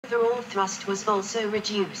overall thrust was also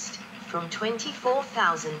reduced, from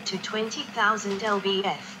 24,000 to 20,000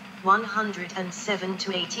 lbf, 107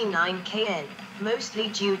 to 89 kN, mostly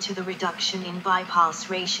due to the reduction in bypass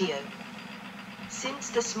ratio. Since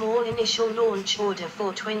the small initial launch order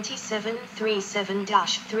for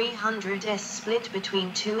 2737-300S split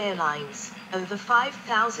between two airlines, over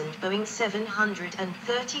 5,000 Boeing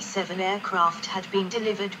 737 aircraft had been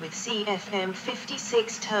delivered with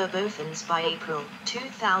CFM56 turbofans by April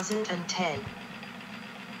 2010.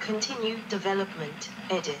 Continued development,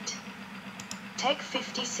 edit. Tech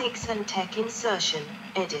 56 and Tech Insertion,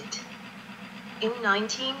 edit. In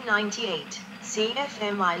 1998,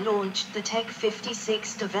 CFMI launched the Tech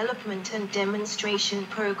 56 development and demonstration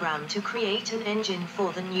program to create an engine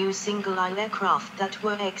for the new single-aisle aircraft that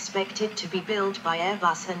were expected to be built by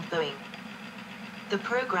Airbus and Boeing. The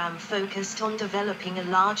program focused on developing a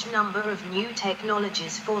large number of new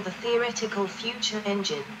technologies for the theoretical future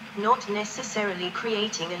engine, not necessarily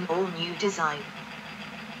creating an all-new design.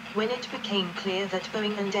 When it became clear that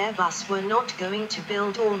Boeing and Airbus were not going to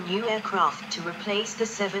build all new aircraft to replace the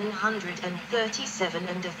 737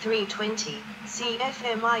 and the 320,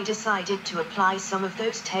 CFMI decided to apply some of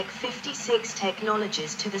those Tech 56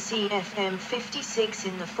 technologies to the CFM56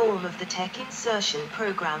 in the form of the Tech Insertion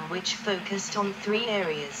program, which focused on three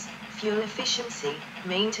areas: fuel efficiency,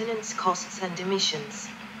 maintenance costs and emissions.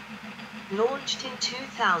 Launched in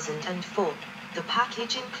 2004, the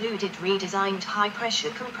package included redesigned high-pressure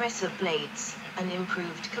compressor blades, an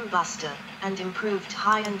improved combustor, and improved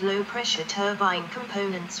high and low-pressure turbine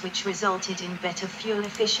components, which resulted in better fuel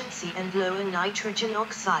efficiency and lower nitrogen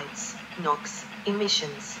oxides (NOx)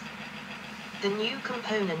 emissions. The new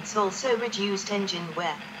components also reduced engine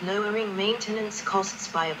wear, lowering maintenance costs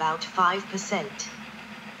by about 5%.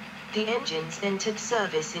 The engines entered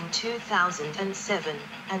service in 2007,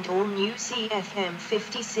 and all new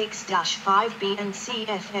CFM56-5B and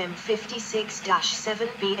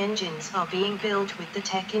CFM56-7B engines are being built with the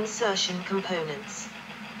Tech Insertion components.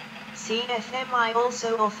 CFMI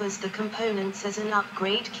also offers the components as an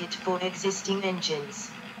upgrade kit for existing engines.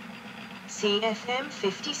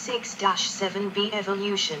 CFM56-7B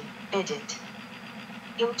Evolution, edit.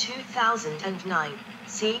 In 2009,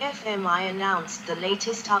 CFMI announced the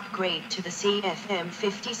latest upgrade to the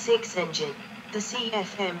CFM56 engine, the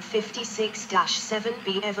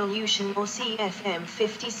CFM56-7B Evolution or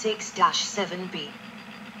CFM56-7B.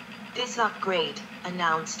 This upgrade,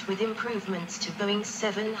 announced with improvements to Boeing's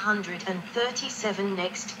 737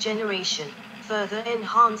 next generation, further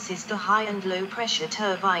enhances the high and low pressure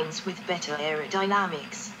turbines with better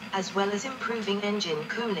aerodynamics, as well as improving engine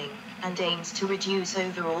cooling, and aims to reduce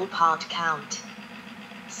overall part count.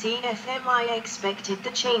 CFMI expected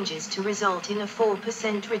the changes to result in a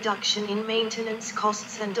 4% reduction in maintenance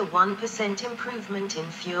costs and a 1% improvement in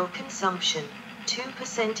fuel consumption,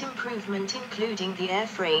 2% improvement including the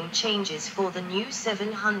airframe changes for the new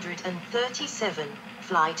 737.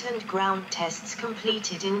 Flight and ground tests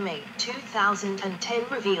completed in May 2010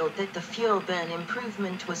 revealed that the fuel burn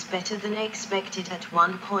improvement was better than expected at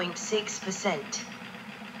 1.6%.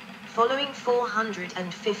 Following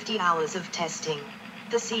 450 hours of testing,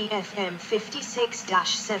 the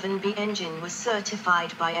CFM56-7B engine was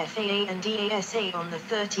certified by FAA and EASA on the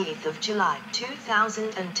 30th of July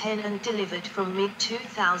 2010 and delivered from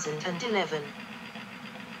mid-2011.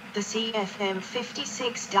 The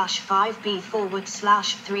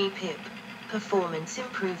CFM56-5B/3 PIP Performance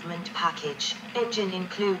Improvement Package engine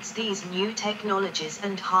includes these new technologies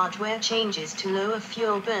and hardware changes to lower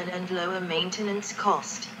fuel burn and lower maintenance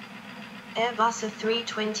cost. Airbus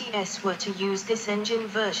A320s were to use this engine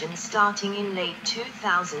version starting in late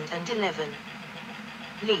 2011.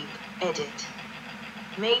 LEAP, edit.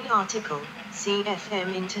 Main article,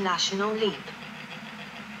 CFM International LEAP.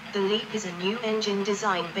 The LEAP is a new engine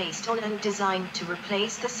design based on and designed to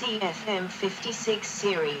replace the CFM56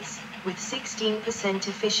 series, with 16%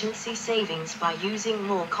 efficiency savings by using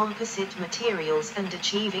more composite materials and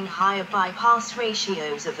achieving higher bypass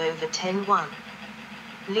ratios of over 10:1.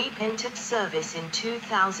 LEAP entered service in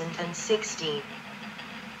 2016.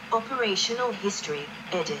 Operational history,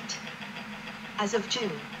 edit. As of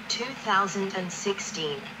June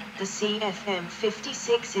 2016, the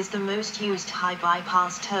CFM56 is the most used high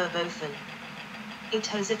bypass turbofan. It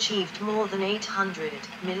has achieved more than 800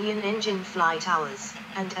 million engine flight hours,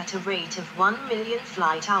 and at a rate of 1 million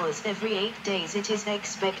flight hours every 8 days it is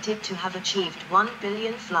expected to have achieved 1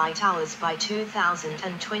 billion flight hours by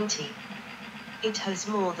 2020. It has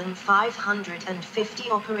more than 550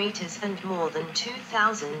 operators and more than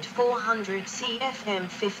 2,400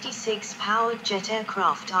 CFM56 powered jet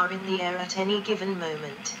aircraft are in the air at any given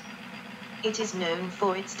moment. It is known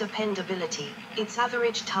for its dependability. Its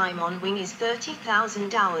average time on wing is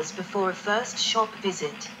 30,000 hours before a first shop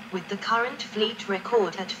visit, with the current fleet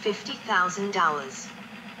record at 50,000 hours.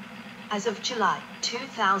 As of July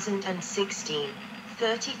 2016,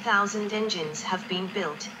 30,000 engines have been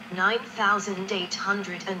built,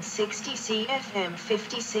 9,860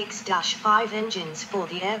 CFM56-5 engines for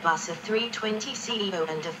the Airbus A320ceo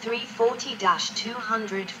and a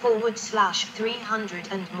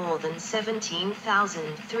 340-200/300 and more than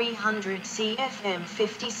 17,300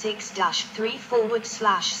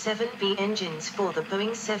 CFM56-3/7B engines for the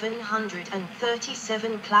Boeing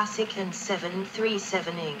 737 Classic and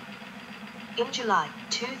 737 In July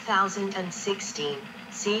 2016,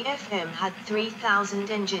 CFM had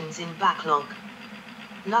 3,000 engines in backlog.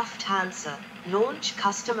 Lufthansa, launch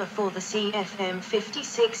customer for the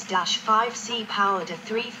CFM56-5C powered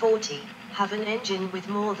A340, have an engine with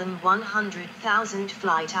more than 100,000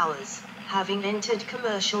 flight hours, having entered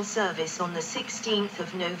commercial service on the 16th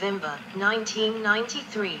of November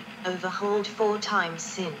 1993, overhauled 4 times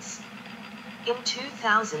since. In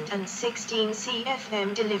 2016,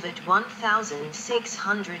 CFM delivered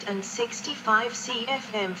 1,665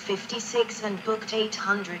 CFM56 and booked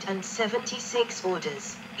 876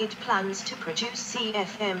 orders. It plans to produce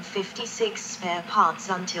CFM56 spare parts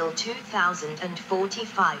until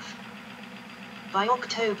 2045. By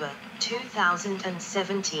October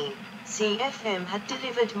 2017, CFM had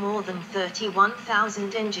delivered more than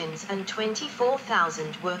 31,000 engines and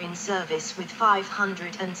 24,000 were in service with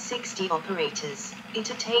 560 operators. It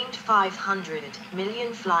attained 500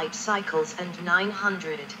 million flight cycles and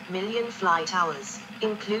 900 million flight hours,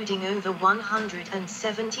 including over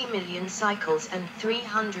 170 million cycles and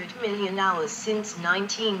 300 million hours since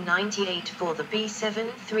 1998 for the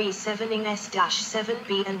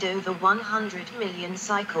B737-7B and over 100 million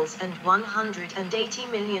cycles and 180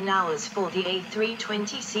 million hours for the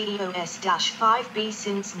A320ceo-5B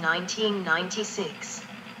since 1996.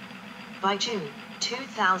 By June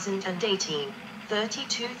 2018,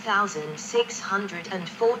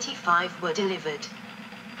 32,645 were delivered.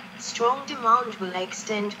 Strong demand will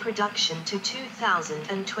extend production to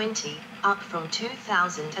 2020, up from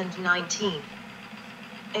 2019.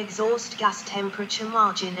 Exhaust gas temperature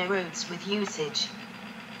margin erodes with usage.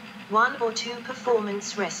 1 or 2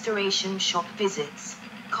 performance restoration shop visits,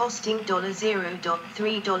 costing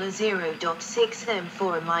 $0.3-$0.6M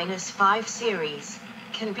for a -5 series,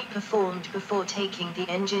 can be performed before taking the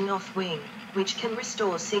engine off wing, which can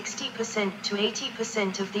restore 60% to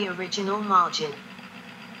 80% of the original margin.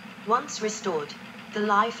 Once restored, the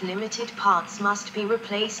life-limited parts must be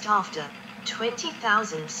replaced after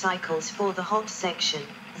 20,000 cycles for the hot section,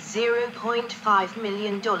 $0.5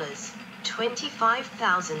 million,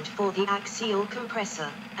 25,000 for the axial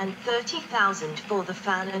compressor, and 30,000 for the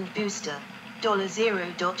fan and booster,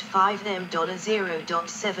 $0.5M,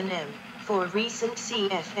 $0.7M, for a recent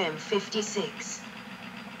CFM56.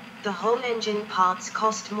 The whole engine parts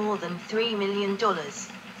cost more than $3 million,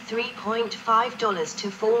 $3.5 to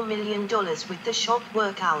 $4 million with the shop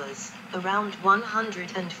work hours, around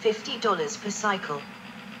 $150 per cycle.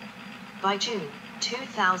 By June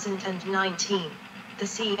 2019, the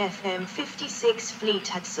CFM56 fleet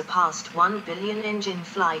had surpassed 1 billion engine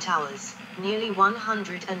flight hours, nearly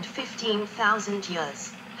 115,000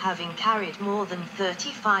 years, having carried more than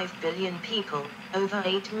 35 billion people, over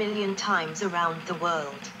 8 million times around the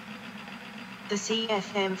world. The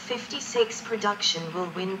CFM56 production will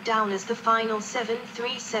wind down as the final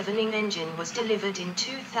 737 engine was delivered in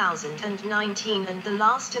 2019 and the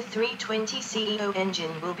last A320ceo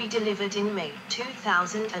engine will be delivered in May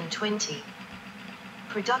 2020.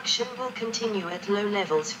 Production will continue at low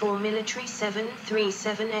levels for military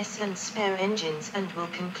 737s and spare engines and will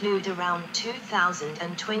conclude around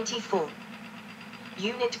 2024.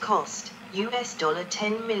 Unit cost,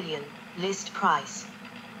 $10 million, list price.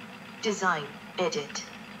 Design, edit.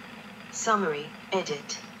 Summary,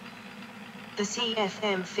 edit. The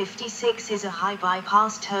CFM56 is a high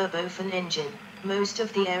bypass turbofan engine. Most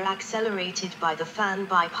of the air accelerated by the fan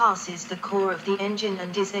bypasses the core of the engine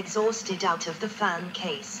and is exhausted out of the fan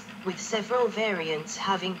case, with several variants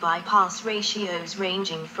having bypass ratios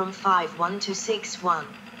ranging from 5:1 to 6:1,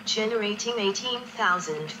 generating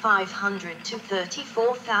 18,500 to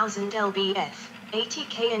 34,000 lbf, 80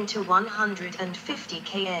 kN to 150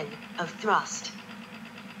 kN, of thrust.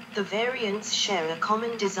 The variants share a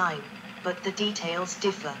common design, but the details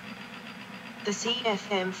differ. The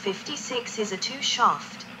CFM56 is a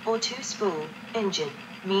 2-shaft, or 2-spool, engine,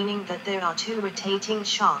 meaning that there are 2 rotating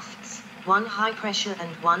shafts, one high pressure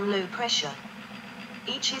and one low pressure.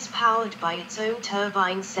 Each is powered by its own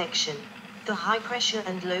turbine section. the high-pressure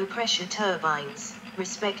and low-pressure turbines,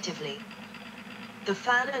 respectively. The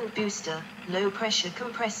fan and booster, low-pressure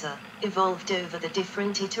compressor, evolved over the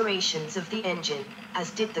different iterations of the engine,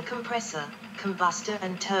 as did the compressor, combustor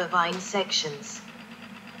and turbine sections.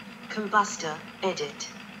 Combustor, edit.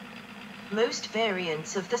 Most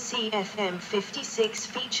variants of the CFM56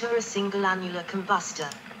 feature a single annular combustor.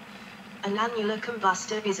 An annular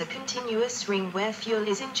combustor is a continuous ring where fuel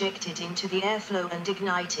is injected into the airflow and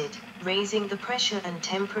ignited, raising the pressure and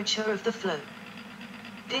temperature of the flow.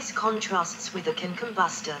 This contrasts with a can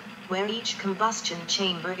combustor, where each combustion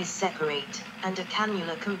chamber is separate, and a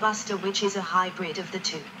cannular combustor, which is a hybrid of the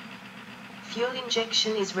two. Fuel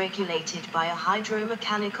injection is regulated by a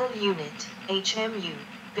hydromechanical unit, HMU,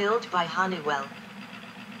 built by Honeywell.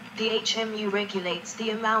 The HMU regulates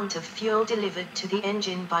the amount of fuel delivered to the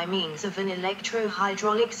engine by means of an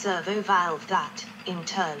electro-hydraulic servo valve that, in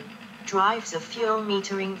turn, drives a fuel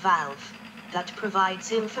metering valve that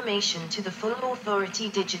provides information to the Full Authority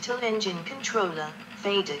Digital Engine Controller,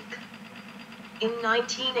 FADIC. In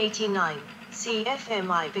 1989,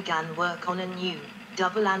 CFMI began work on a new,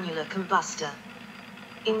 double annular combustor.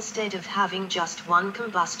 Instead of having just one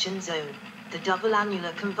combustion zone, the double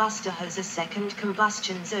annular combustor has a second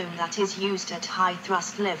combustion zone that is used at high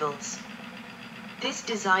thrust levels. This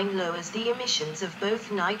design lowers the emissions of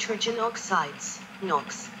both nitrogen oxides,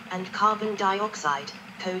 NOx, and carbon dioxide,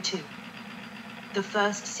 CO2. The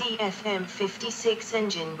first CFM56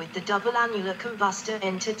 engine with the double annular combustor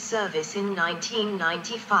entered service in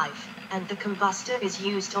 1995, and the combustor is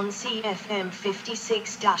used on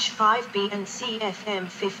CFM56-5B and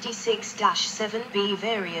CFM56-7B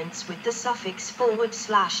variants with the suffix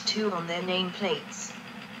 /2 on their nameplates.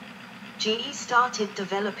 GE started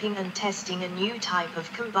developing and testing a new type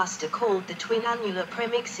of combustor called the twin annular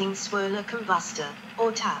premixing swirler combustor,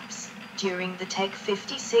 or TAPS, during the Tech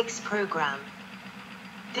 56 program.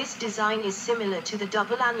 This design is similar to the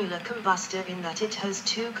double annular combustor in that it has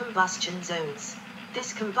two combustion zones.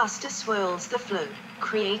 This combustor swirls the flow,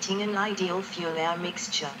 creating an ideal fuel-air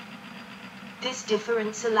mixture. This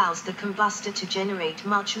difference allows the combustor to generate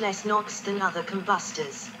much less NOx than other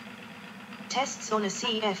combustors. Tests on a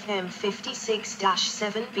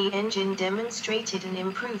CFM56-7B engine demonstrated an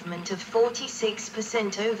improvement of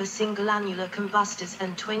 46% over single annular combustors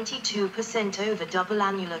and 22% over double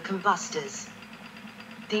annular combustors.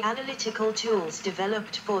 The analytical tools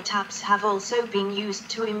developed for TAPS have also been used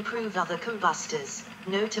to improve other combustors,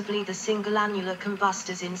 notably the single annular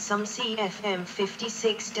combustors in some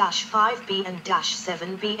CFM56-5B and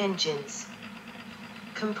 -7B engines.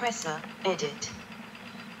 Compressor, edit.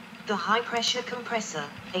 The high-pressure compressor,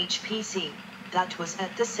 HPC, that was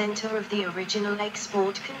at the center of the original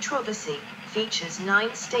export controversy, features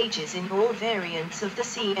 9 stages in all variants of the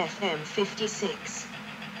CFM56.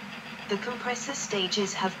 The compressor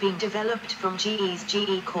stages have been developed from GE's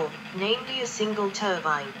GE Core, namely a single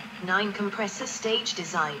turbine, 9 compressor stage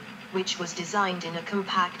design, which was designed in a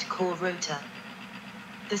compact core rotor.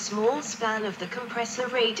 The small span of the compressor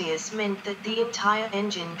radius meant that the entire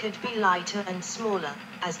engine could be lighter and smaller,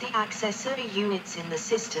 as the accessory units in the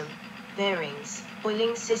system, bearings,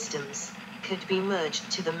 oiling systems, could be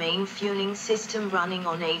merged to the main fueling system running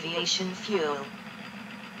on aviation fuel.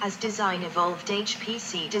 As design evolved,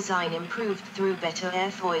 HPC design improved through better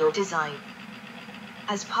airfoil design.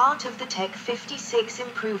 As part of the Tech 56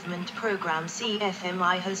 improvement program,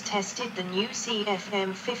 CFMI has tested the new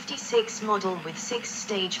CFM56 model with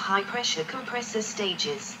 6-stage high-pressure compressor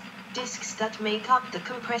stages, discs that make up the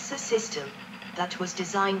compressor system, that was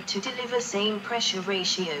designed to deliver same pressure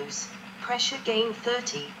ratios, pressure gain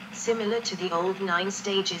 30, similar to the old 9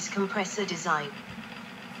 stages compressor design.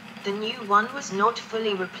 The new one was not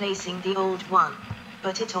fully replacing the old one,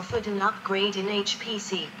 but it offered an upgrade in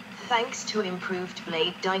HPC, thanks to improved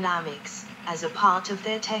blade dynamics, as a part of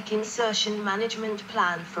their tech insertion management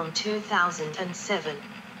plan from 2007.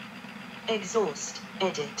 Exhaust,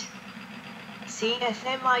 edit.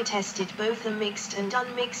 CFMI tested both a mixed and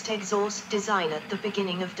unmixed exhaust design at the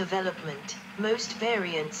beginning of development. Most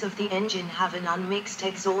variants of the engine have an unmixed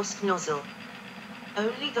exhaust nozzle.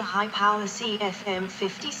 Only the high-power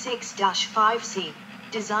CFM56-5C,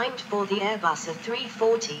 designed for the Airbus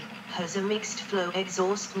A340, has a mixed-flow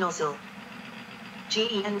exhaust nozzle.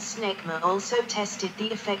 GE and Snecma also tested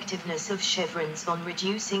the effectiveness of chevrons on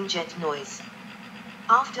reducing jet noise.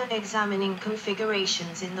 After examining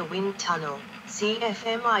configurations in the wind tunnel,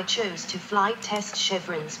 CFMI chose to flight test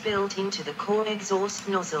chevrons built into the core exhaust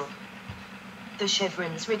nozzle. The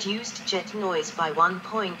chevrons reduced jet noise by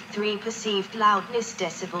 1.3 perceived loudness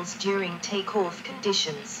decibels during takeoff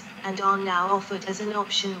conditions, and are now offered as an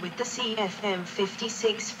option with the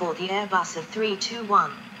CFM56 for the Airbus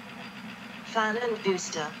A321. Fan and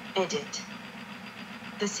booster, edit.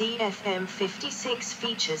 The CFM56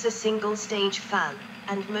 features a single-stage fan,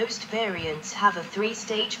 and most variants have a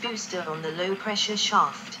 3-stage booster on the low-pressure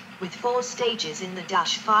shaft, with 4 stages in the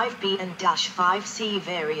 -5B and -5C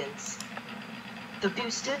variants. The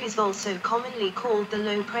booster is also commonly called the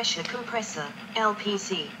low-pressure compressor,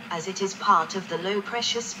 LPC, as it is part of the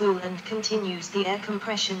low-pressure spool and continues the air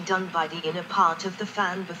compression done by the inner part of the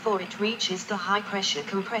fan before it reaches the high-pressure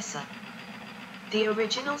compressor. The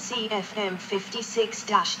original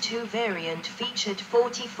CFM56-2 variant featured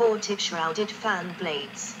 44 tip-shrouded fan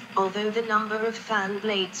blades, although the number of fan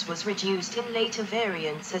blades was reduced in later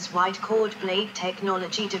variants as wide-chord blade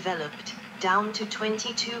technology developed, down to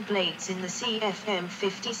 22 blades in the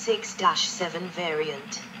CFM56-7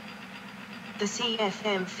 variant. The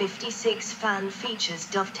CFM56 fan features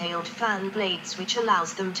dovetailed fan blades which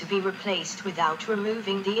allows them to be replaced without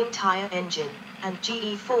removing the entire engine, and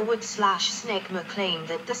GE/SNECMA claim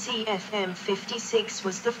that the CFM56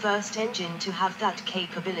 was the first engine to have that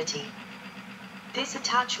capability. This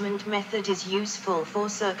attachment method is useful for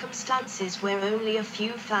circumstances where only a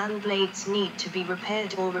few fan blades need to be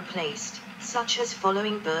repaired or replaced, such as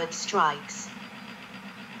following bird strikes.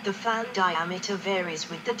 The fan diameter varies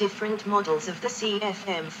with the different models of the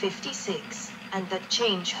CFM56, and that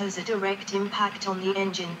change has a direct impact on the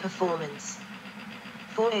engine performance.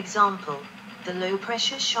 For example, the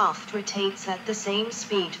low-pressure shaft rotates at the same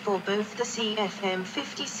speed for both the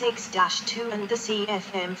CFM56-2 and the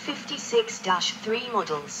CFM56-3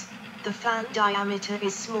 models. The fan diameter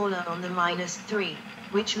is smaller on the -3,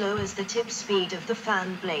 which lowers the tip speed of the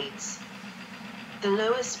fan blades. The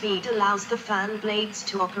lower speed allows the fan blades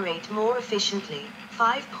to operate more efficiently,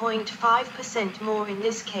 5.5% more in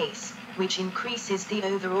this case, which increases the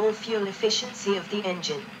overall fuel efficiency of the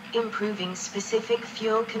engine, improving specific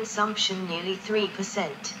fuel consumption nearly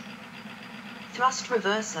 3%. Thrust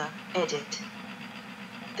reverser, edit.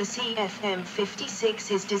 The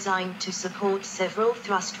CFM56 is designed to support several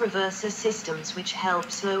thrust reverser systems which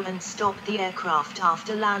help slow and stop the aircraft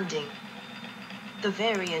after landing. The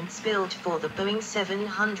variants built for the Boeing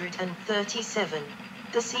 737,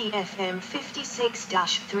 the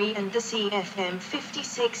CFM56-3 and the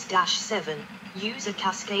CFM56-7, use a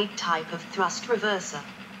cascade type of thrust reverser.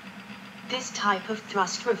 This type of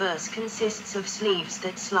thrust reverse consists of sleeves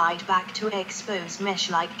that slide back to expose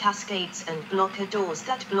mesh-like cascades and blocker doors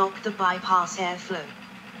that block the bypass airflow.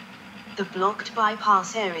 The blocked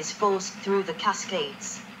bypass air is forced through the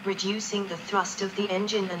cascades, reducing the thrust of the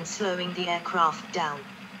engine and slowing the aircraft down.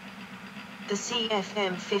 The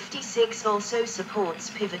CFM56 also supports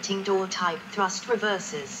pivoting door type thrust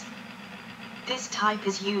reversers. This type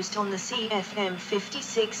is used on the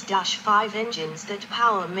CFM56-5 engines that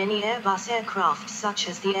power many Airbus aircraft such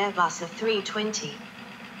as the Airbus A320.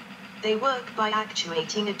 They work by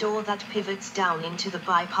actuating a door that pivots down into the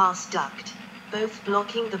bypass duct, both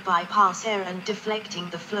blocking the bypass air and deflecting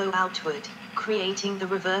the flow outward, creating the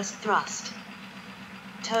reverse thrust.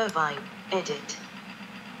 Turbine, edit.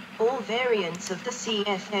 All variants of the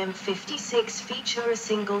CFM56 feature a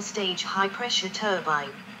single-stage high-pressure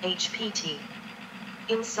turbine, HPT.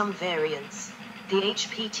 In some variants, the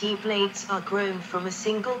HPT blades are grown from a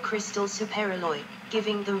single crystal superalloy,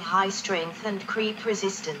 giving them high strength and creep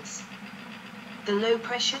resistance. The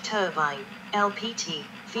low-pressure turbine, LPT,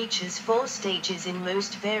 features 4 stages in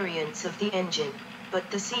most variants of the engine,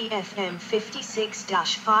 but the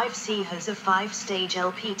CFM56-5C has a 5-stage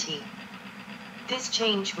LPT. This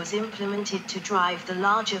change was implemented to drive the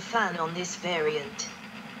larger fan on this variant.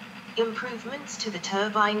 Improvements to the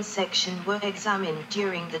turbine section were examined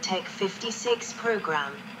during the Tech 56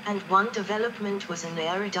 program, and one development was an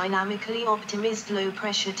aerodynamically optimized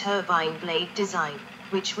low-pressure turbine blade design,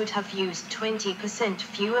 which would have used 20%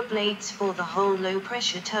 fewer blades for the whole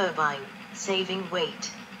low-pressure turbine, saving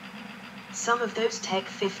weight. Some of those Tech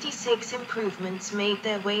 56 improvements made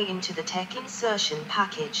their way into the Tech insertion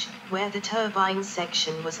package, where the turbine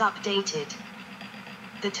section was updated.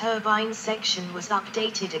 The turbine section was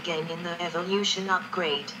updated again in the Evolution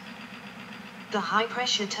upgrade. The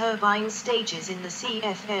high-pressure turbine stages in the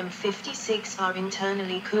CFM56 are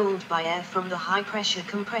internally cooled by air from the high-pressure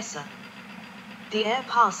compressor. The air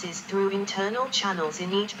passes through internal channels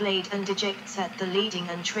in each blade and ejects at the leading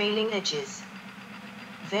and trailing edges.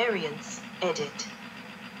 Variants, edit.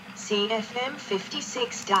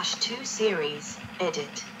 CFM56-2 series,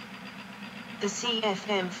 edit. The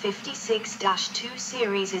CFM56-2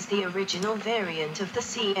 series is the original variant of the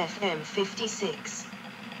CFM56.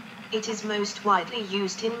 It is most widely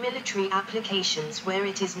used in military applications where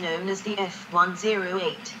it is known as the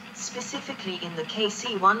F-108, specifically in the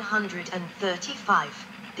KC-135,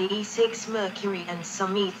 the E-6 Mercury and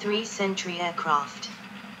some E-3 Sentry aircraft.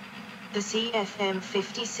 The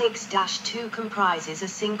CFM56-2 comprises a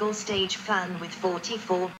single-stage fan with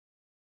 44